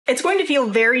It's going to feel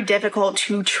very difficult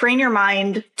to train your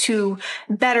mind to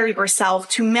better yourself,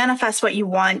 to manifest what you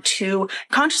want, to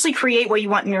consciously create what you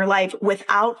want in your life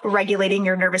without regulating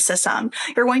your nervous system.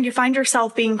 You're going to find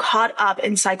yourself being caught up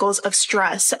in cycles of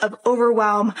stress, of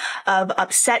overwhelm, of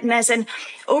upsetness, and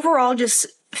overall just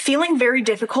feeling very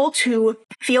difficult to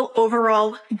feel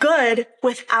overall good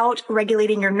without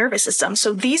regulating your nervous system.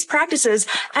 So these practices,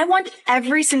 I want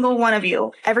every single one of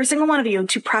you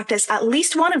to practice at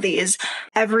least one of these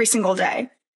every single day.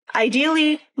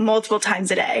 Ideally, multiple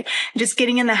times a day, just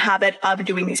getting in the habit of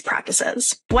doing these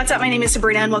practices. What's up? My name is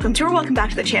Sabrina and welcome back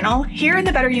to the channel. Here in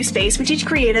the Better You space, we teach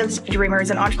creatives, dreamers,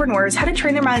 and entrepreneurs how to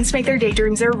train their minds to make their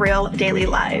daydreams their real daily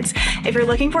lives. If you're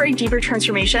looking for a deeper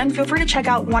transformation, feel free to check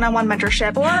out one-on-one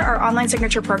mentorship or our online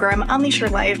signature program, Unleash Your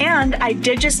Life. And I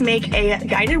did just make a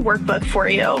guided workbook for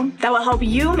you that will help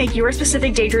you make your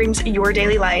specific daydreams your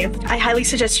daily life. I highly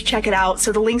suggest you check it out.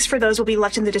 So the links for those will be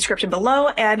left in the description below,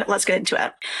 and let's get into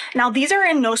it. Now, these are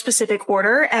in no specific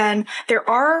order, and there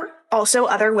are also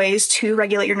other ways to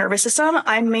regulate your nervous system.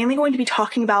 I'm mainly going to be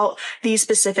talking about these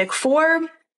specific four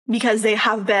because they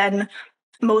have been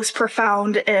most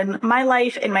profound in my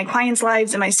life, in my clients'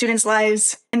 lives, in my students'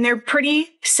 lives, and they're pretty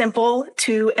simple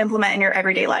to implement in your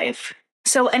everyday life.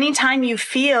 So anytime you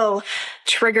feel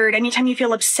triggered, anytime you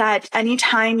feel upset,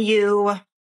 anytime you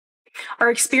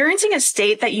are experiencing a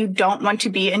state that you don't want to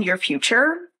be in your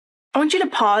future, I want you to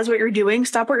pause what you're doing,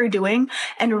 stop what you're doing,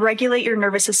 and regulate your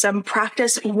nervous system.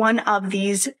 Practice one of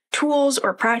these tools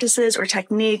or practices or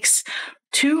techniques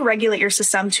to regulate your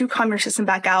system, to calm your system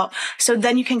back out. So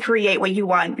then you can create what you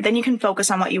want. Then you can focus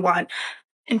on what you want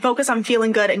and focus on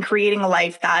feeling good and creating a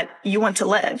life that you want to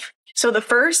live. So the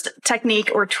first technique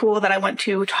or tool that I want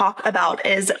to talk about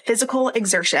is physical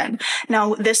exertion.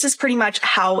 Now, this is pretty much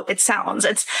how it sounds.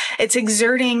 It's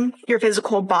exerting your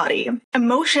physical body.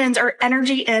 Emotions are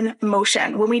energy in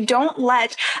motion. When we don't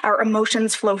let our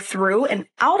emotions flow through and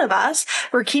out of us,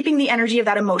 we're keeping the energy of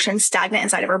that emotion stagnant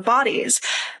inside of our bodies.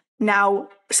 Now,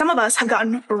 some of us have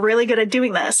gotten really good at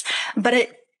doing this, but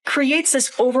it creates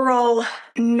this overall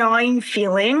gnawing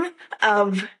feeling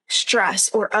of stress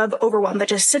or of overwhelm that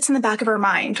just sits in the back of our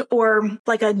mind, or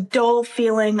like a dull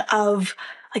feeling of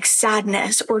like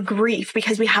sadness or grief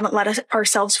because we haven't let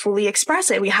ourselves fully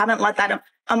express it. We haven't let that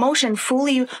emotion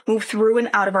fully move through and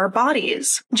out of our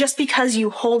bodies. Just because you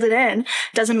hold it in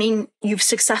doesn't mean you've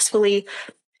successfully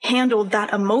handled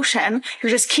that emotion. You're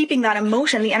just keeping that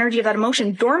emotion, the energy of that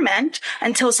emotion, dormant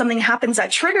until something happens that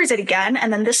triggers it again.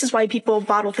 And then this is why people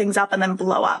bottle things up and then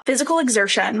blow up. Physical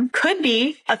exertion could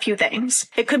be a few things.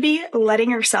 It could be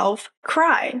letting yourself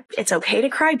cry. It's okay to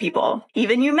cry, people.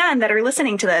 Even you men that are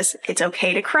listening to this, it's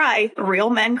okay to cry.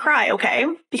 Real men cry, okay?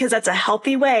 Because that's a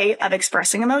healthy way of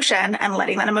expressing emotion and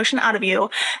letting that emotion out of you.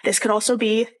 This could also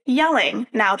be yelling.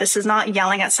 Now, this is not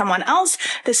yelling at someone else.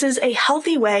 This is a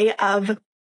healthy way of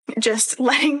just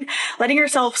letting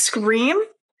yourself scream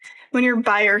when you're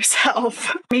by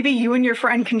yourself. Maybe you and your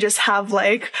friend can just have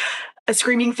like a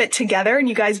screaming fit together and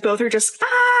you guys both are just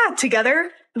together.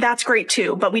 That's great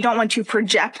too. But we don't want to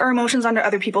project our emotions onto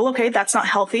other people. Okay, that's not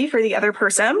healthy for the other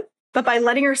person. But by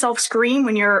letting yourself scream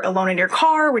when you're alone in your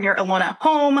car, when you're alone at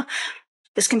home,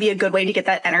 this can be a good way to get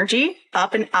that energy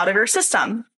up and out of your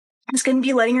system. It's going to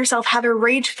be letting yourself have a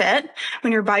rage fit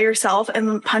when you're by yourself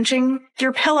and punching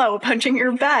your pillow, punching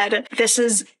your bed. This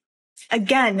is,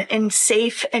 again, in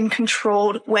safe and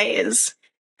controlled ways.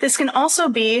 This can also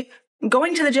be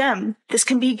going to the gym. This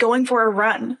can be going for a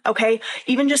run, okay?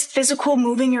 Even just physical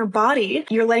moving your body,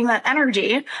 you're letting that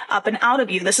energy up and out of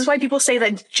you. This is why people say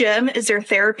that gym is their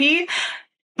therapy.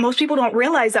 Most people don't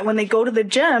realize that when they go to the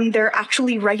gym, they're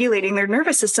actually regulating their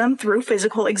nervous system through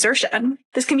physical exertion.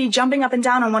 This can be jumping up and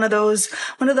down on one of those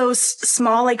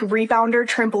small like rebounder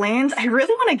trampolines. I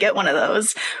really want to get one of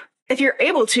those. If you're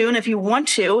able to, and if you want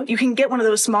to, you can get one of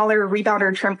those smaller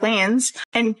rebounder trampolines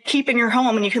and keep in your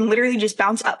home, and you can literally just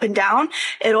bounce up and down.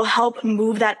 It'll help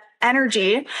move that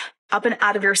energy up and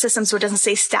out of your system so it doesn't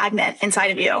stay stagnant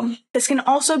inside of you. This can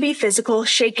also be physical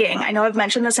shaking. I know I've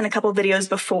mentioned this in a couple of videos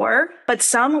before, but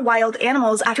some wild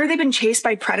animals, after they've been chased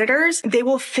by predators, they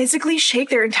will physically shake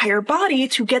their entire body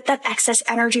to get that excess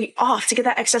energy off, to get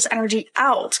that excess energy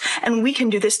out. And we can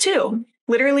do this too.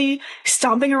 Literally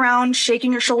stomping around,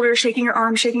 shaking your shoulders, shaking your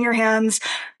arms, shaking your hands,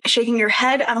 shaking your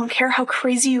head. I don't care how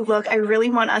crazy you look. I really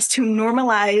want us to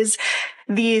normalize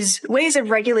these ways of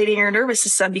regulating your nervous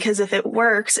system, because if it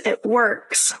works, it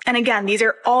works. And again, these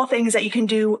are all things that you can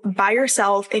do by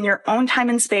yourself in your own time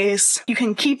and space. You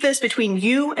can keep this between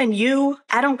you and you.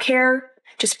 I don't care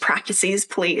just practice these,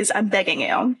 please. I'm begging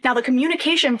you. Now, the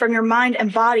communication from your mind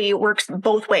and body works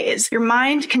both ways. Your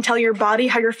mind can tell your body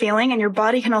how you're feeling, and your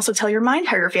body can also tell your mind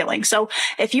how you're feeling. So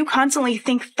if you constantly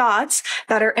think thoughts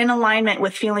that are in alignment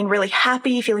with feeling really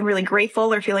happy, feeling really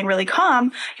grateful, or feeling really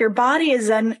calm, your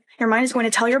mind is going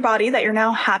to tell your body that you're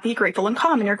now happy, grateful, and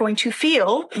calm, and you're going to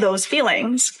feel those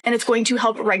feelings, and it's going to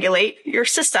help regulate your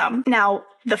system. Now,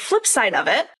 the flip side of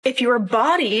it, if your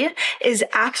body is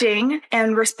acting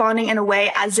and responding in a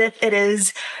way as if it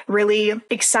is really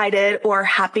excited or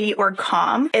happy or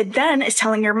calm, it then is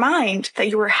telling your mind that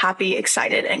you are happy,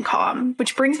 excited, and calm.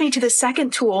 Which brings me to the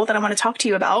second tool that I want to talk to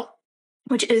you about,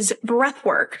 which is breath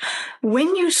work.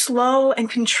 When you slow and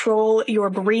control your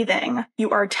breathing,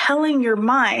 you are telling your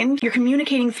mind, you're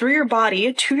communicating through your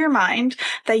body to your mind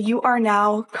that you are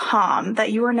now calm,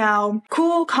 that you are now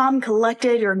cool, calm,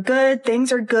 collected, you're good,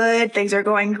 things are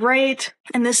going great.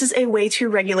 And this is a way to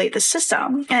regulate the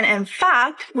system. And in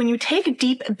fact, when you take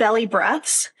deep belly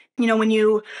breaths, when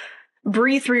you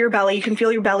breathe through your belly, you can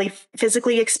feel your belly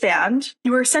physically expand.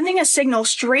 You are sending a signal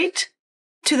straight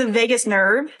to the vagus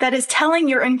nerve that is telling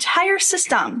your entire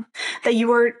system that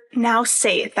you are now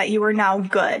safe, that you are now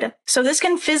good. So this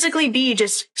can physically be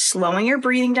just slowing your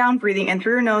breathing down, breathing in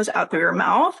through your nose, out through your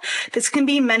mouth. This can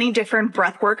be many different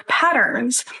breathwork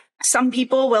patterns. Some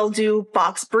people will do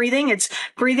box breathing. It's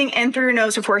breathing in through your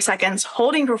nose for 4 seconds,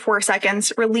 holding for 4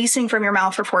 seconds, releasing from your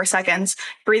mouth for 4 seconds,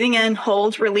 breathing in,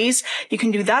 hold, release. You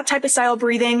can do that type of style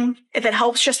breathing. If it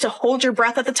helps just to hold your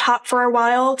breath at the top for a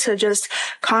while to just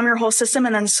calm your whole system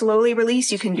and then slowly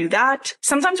release, you can do that.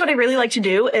 Sometimes what I really like to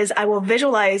do is I will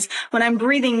visualize when I'm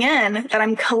breathing in that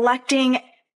I'm collecting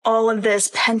all of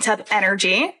this pent up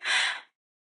energy.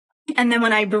 And then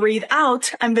when I breathe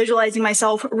out, I'm visualizing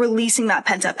myself releasing that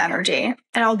pent up energy.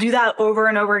 And I'll do that over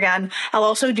and over again. I'll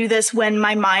also do this when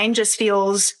my mind just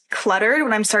feels cluttered,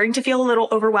 when I'm starting to feel a little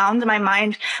overwhelmed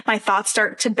and my thoughts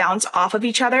start to bounce off of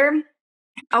each other.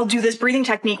 I'll do this breathing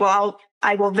technique while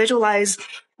I will visualize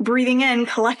breathing in,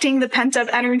 collecting the pent up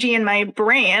energy in my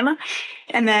brain,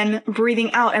 and then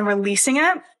breathing out and releasing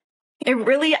it. It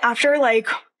really, after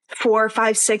 4,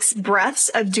 5, 6 breaths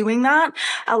of doing that,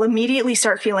 I'll immediately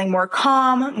start feeling more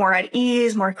calm, more at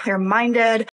ease, more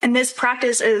clear-minded. And this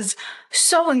practice is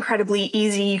so incredibly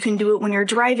easy. You can do it when you're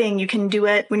driving. You can do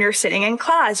it when you're sitting in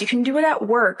class. You can do it at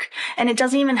work. And it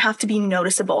doesn't even have to be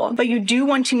noticeable. But you do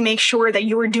want to make sure that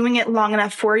you are doing it long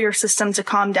enough for your system to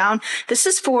calm down. This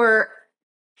is for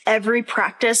every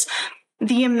practice.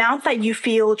 The amount that you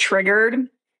feel triggered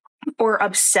or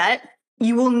upset,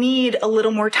 you will need a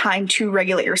little more time to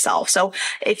regulate yourself. So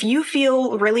if you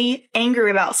feel really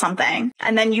angry about something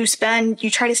and then you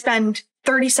try to spend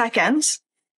 30 seconds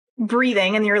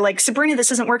breathing and you're like, Sabrina,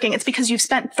 this isn't working. It's because you've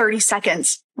spent 30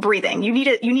 seconds breathing. You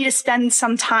need to spend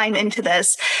some time into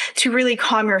this to really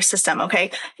calm your system. Okay.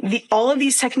 All of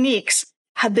these techniques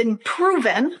have been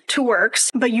proven to work,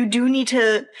 but you do need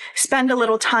to spend a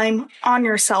little time on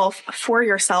yourself, for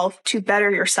yourself, to better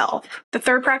yourself. The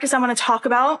third practice I want to talk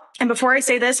about, and before I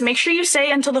say this, make sure you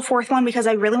stay until the fourth one because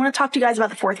I really want to talk to you guys about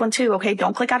the fourth one too, okay?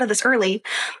 Don't click out of this early.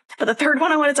 But the third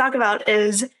one I want to talk about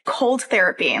is cold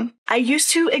therapy. I used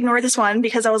to ignore this one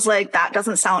because I was like, that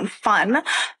doesn't sound fun,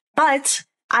 but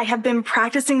I have been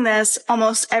practicing this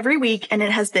almost every week and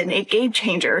it has been a game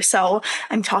changer. So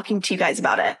I'm talking to you guys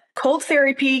about it. Cold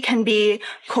therapy can be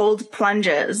cold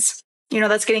plunges.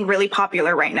 That's getting really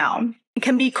popular right now. It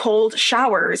can be cold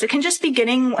showers. It can just be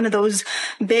getting one of those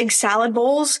big salad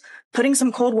bowls, putting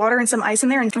some cold water and some ice in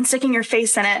there and sticking your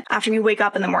face in it after you wake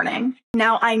up in the morning.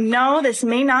 Now, I know this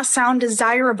may not sound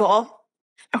desirable.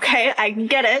 Okay, I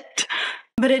get it.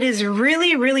 But it is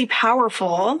really, really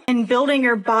powerful in building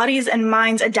your body's and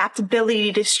mind's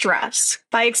adaptability to stress.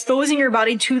 By exposing your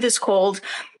body to this cold,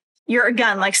 you're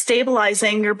again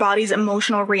stabilizing your body's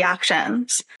emotional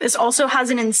reactions. This also has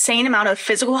an insane amount of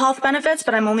physical health benefits,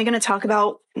 but I'm only going to talk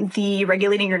about the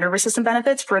regulating your nervous system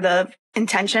benefits for the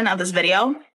intention of this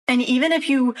video. And even if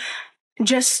you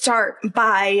just start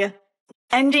by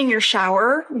ending your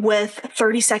shower with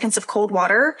 30 seconds of cold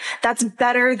water, that's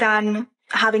better than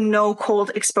having no cold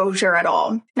exposure at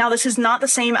all. Now, this is not the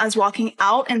same as walking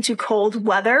out into cold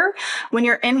weather. When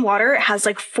you're in water, it has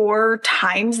 4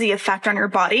 times the effect on your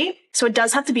body. So it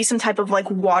does have to be some type of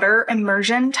water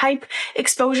immersion type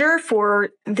exposure for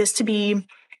this to be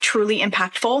truly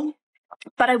impactful.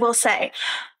 But I will say,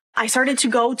 I started to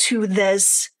go to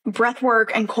this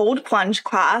breathwork and cold plunge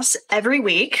class every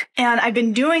week. And I've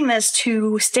been doing this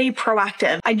to stay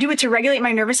proactive. I do it to regulate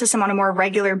my nervous system on a more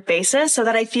regular basis so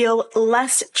that I feel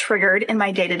less triggered in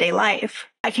my day-to-day life.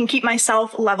 I can keep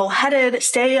myself level-headed,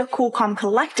 stay cool, calm,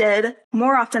 collected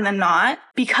more often than not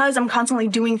because I'm constantly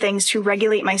doing things to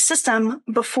regulate my system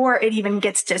before it even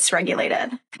gets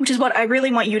dysregulated, which is what I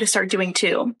really want you to start doing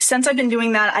too. Since I've been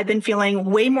doing that, I've been feeling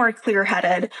way more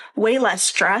clear-headed, way less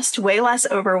stressed, way less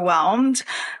overwhelmed.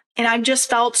 And I've just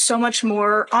felt so much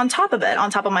more on top of it, on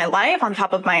top of my life, on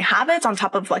top of my habits, on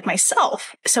top of like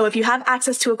myself. So if you have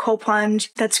access to a cold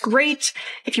plunge, that's great.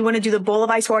 If you want to do the bowl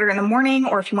of ice water in the morning,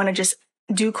 or if you want to just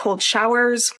do cold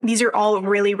showers, these are all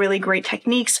really, really great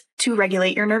techniques to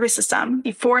regulate your nervous system.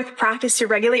 The fourth practice to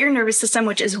regulate your nervous system,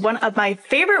 which is one of my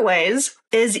favorite ways,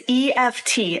 is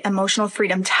EFT, emotional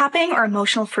freedom tapping or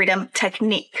emotional freedom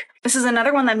technique. This is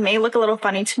another one that may look a little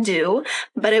funny to do,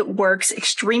 but it works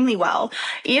extremely well.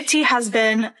 EFT has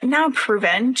been now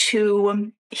proven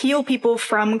to heal people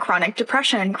from chronic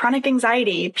depression, chronic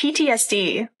anxiety,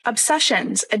 PTSD,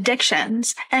 obsessions,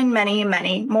 addictions, and many,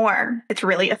 many more. It's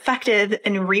really effective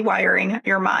in rewiring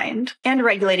your mind and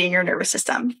regulating your nervous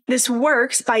system. This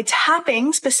works by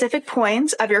tapping specific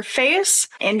points of your face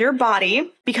and your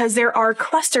body because there are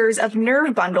clusters of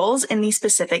nerve bundles in these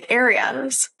specific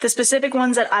areas. The specific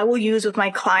ones that I will use with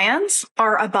my clients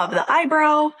are above the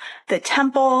eyebrow, the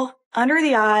temple, under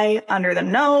the eye, under the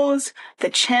nose, the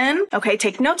chin. Okay,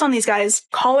 take notes on these guys.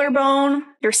 Collarbone,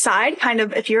 your side, kind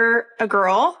of if you're a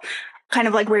girl, kind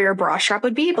of like where your bra strap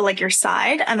would be, but like your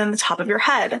side, and then the top of your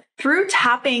head. Through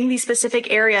tapping these specific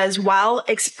areas while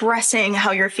expressing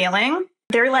how you're feeling,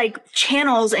 they're like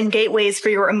channels and gateways for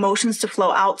your emotions to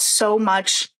flow out so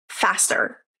much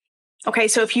faster. Okay,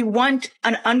 so if you want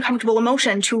an uncomfortable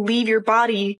emotion to leave your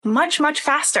body much, much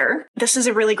faster, this is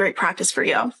a really great practice for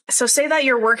you. So say that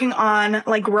you're working on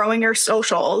like growing your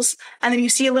socials, and then you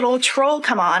see a little troll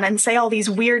come on and say all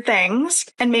these weird things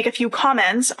and make a few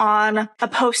comments on a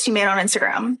post you made on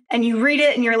Instagram. And you read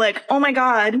it and you're like, oh my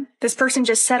God, this person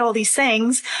just said all these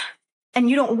things. And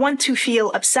you don't want to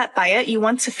feel upset by it. You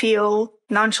want to feel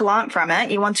nonchalant from it.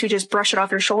 You want to just brush it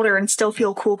off your shoulder and still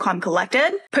feel cool, calm,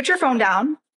 collected. Put your phone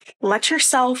down. Let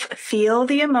yourself feel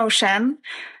the emotion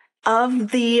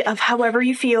of however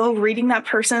you feel reading that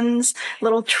person's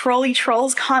little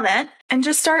trolls comment, and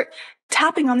just start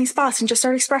tapping on these spots and just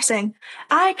start expressing,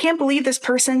 I can't believe this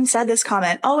person said this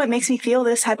comment. Oh, it makes me feel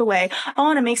this type of way. Oh,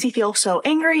 and it makes me feel so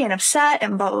angry and upset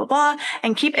and blah, blah, blah.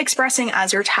 And keep expressing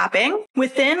as you're tapping.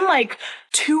 Within like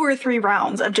 2 or 3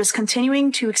 rounds of just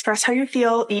continuing to express how you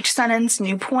feel, each sentence,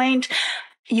 new point,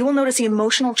 you will notice the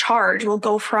emotional charge will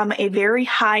go from a very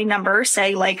high number,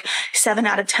 say like 7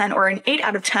 out of 10 or an 8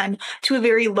 out of 10, to a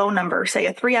very low number, say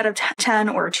a 3 out of 10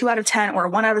 or a 2 out of 10 or a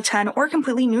 1 out of 10, or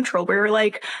completely neutral, where you're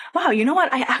like, wow, you know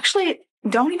what? I actually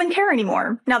don't even care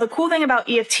anymore. Now, the cool thing about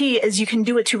EFT is you can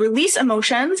do it to release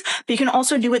emotions, but you can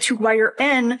also do it to wire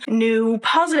in new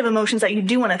positive emotions that you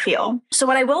do want to feel. So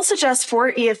what I will suggest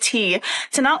for EFT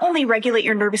to not only regulate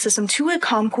your nervous system to a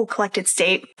calm, cool, collected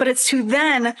state, but it's to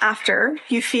then, after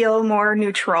you feel more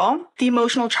neutral, the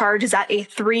emotional charge is at a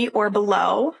 3 or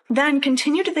below, then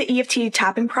continue to the EFT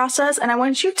tapping process. And I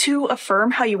want you to affirm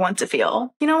how you want to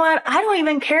feel. You know what? I don't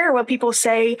even care what people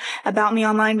say about me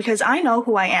online because I know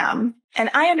who I am. And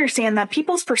I understand that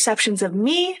people's perceptions of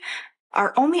me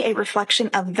are only a reflection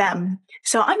of them.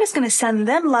 So I'm just going to send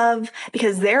them love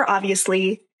because they're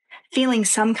obviously feeling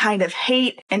some kind of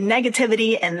hate and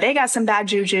negativity and they got some bad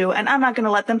juju, and I'm not going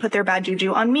to let them put their bad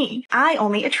juju on me. I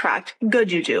only attract good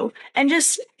juju. And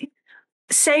just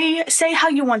say how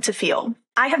you want to feel.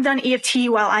 I have done EFT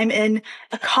while I'm in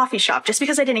a coffee shop just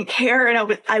because I didn't care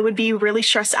and I would be really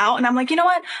stressed out. And I'm like, you know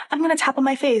what? I'm going to tap on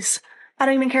my face. I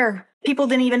don't even care. People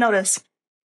didn't even notice.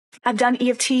 I've done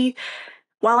EFT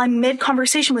while I'm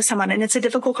mid-conversation with someone and it's a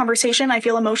difficult conversation. I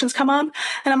feel emotions come up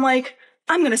and I'm like,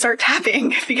 I'm going to start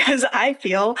tapping because I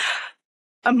feel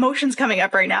emotions coming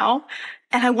up right now.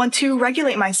 And I want to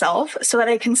regulate myself so that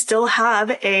I can still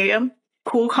have a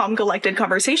cool, calm, collected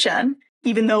conversation,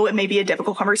 even though it may be a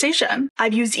difficult conversation.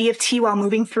 I've used EFT while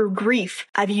moving through grief.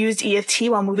 I've used EFT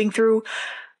while moving through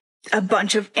a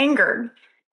bunch of anger.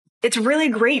 It's really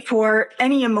great for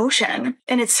any emotion,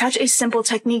 and it's such a simple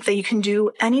technique that you can do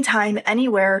anytime,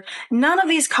 anywhere. None of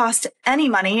these cost any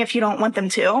money if you don't want them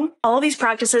to. All of these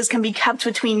practices can be kept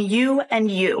between you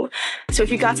and you. So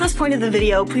if you got to this point of the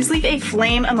video, please leave a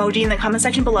flame emoji in the comment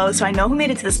section below so I know who made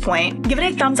it to this point. Give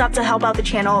it a thumbs up to help out the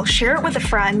channel, share it with a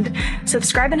friend,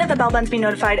 subscribe and hit the bell button to be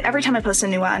notified every time I post a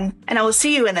new one, and I will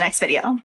see you in the next video.